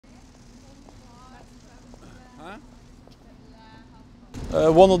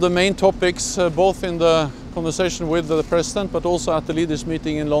One of the main topics, both in the conversation with the President but also at the leaders'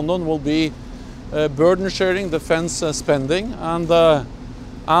 meeting in London, will be burden sharing, defense spending, and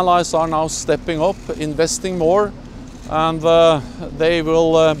allies are now stepping up, investing more, and they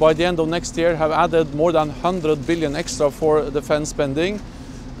will, by the end of next year, have added more than 100 billion extra for defense spending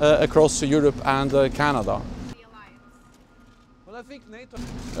across Europe and Canada. Well, I think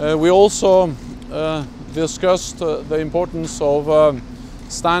NATO. We also discussed the importance of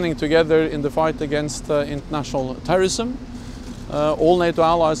standing together in the fight against international terrorism. All NATO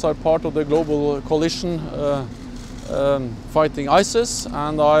allies are part of the global coalition fighting ISIS,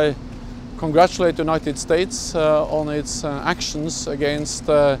 and I congratulate the United States on its actions against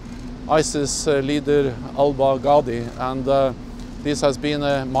ISIS leader al-Baghdadi, and this has been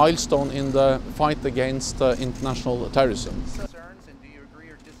a milestone in the fight against international terrorism. And do you agree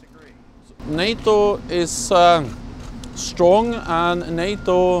or disagree? NATO is strong, and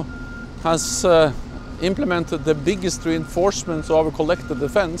NATO has implemented the biggest reinforcement of our collective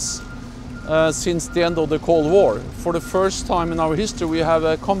defense since the end of the Cold War. For the first time in our history, we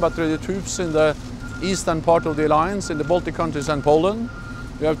have combat-ready troops in the eastern part of the alliance, in the Baltic countries and Poland.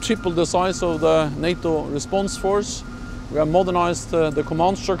 We have tripled the size of the NATO response force. We have modernized the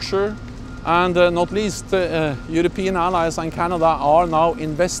command structure, and not least European allies and Canada are now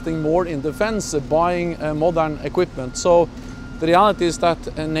investing more in defense, buying modern equipment. So the reality is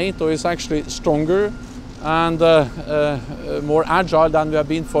that NATO is actually stronger and more agile than we have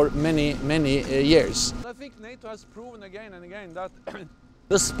been for many years. I think NATO has proven again and again that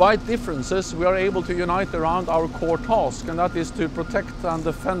despite differences, we are able to unite around our core task, and that is to protect and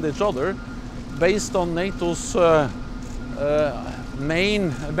defend each other based on NATO's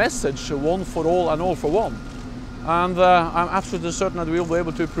main message, one for all and all for one. And I'm absolutely certain that we'll be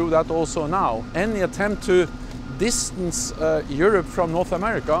able to prove that also now. Any attempt to distance Europe from North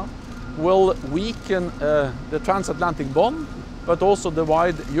America will weaken the transatlantic bond, but also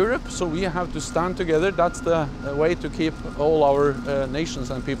divide Europe, so we have to stand together. That's the way to keep all our nations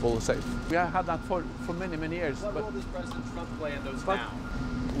and people safe. We have had that for many years. What role does President Trump play in those now?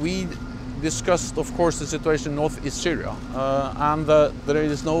 We discussed, of course, the situation in northeast Syria, and there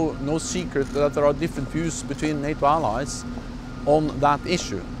is no secret that there are different views between NATO allies on that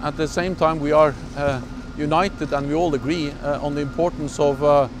issue. At the same time, we are united, and we all agree on the importance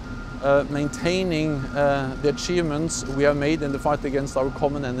of maintaining the achievements we have made in the fight against our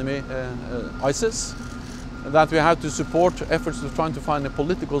common enemy, ISIS, that we have to support efforts of trying to find a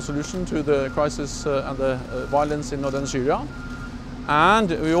political solution to the crisis and the violence in northern Syria. And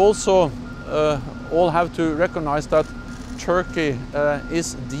we also all have to recognize that Turkey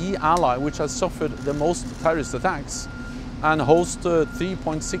is the ally which has suffered the most terrorist attacks and hosts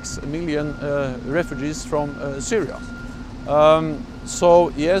 3.6 million refugees from Syria. So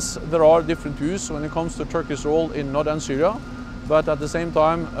yes, there are different views when it comes to Turkey's role in northern Syria, but at the same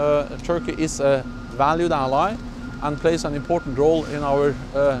time Turkey is a valued ally and plays an important role in our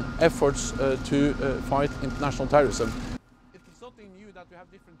efforts to fight international terrorism. It's nothing new that we have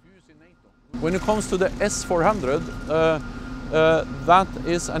different views in NATO. When it comes to the S-400, that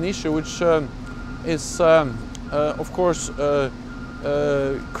is an issue which is of course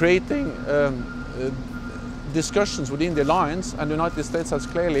creating discussions within the alliance, and the United States has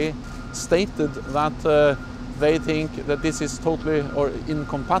clearly stated that they think that this is totally or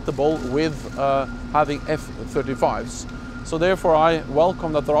incompatible with having F-35s. So therefore I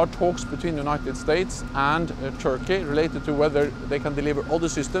welcome that there are talks between the United States and Turkey related to whether they can deliver other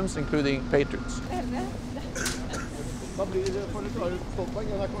systems, including Patriots.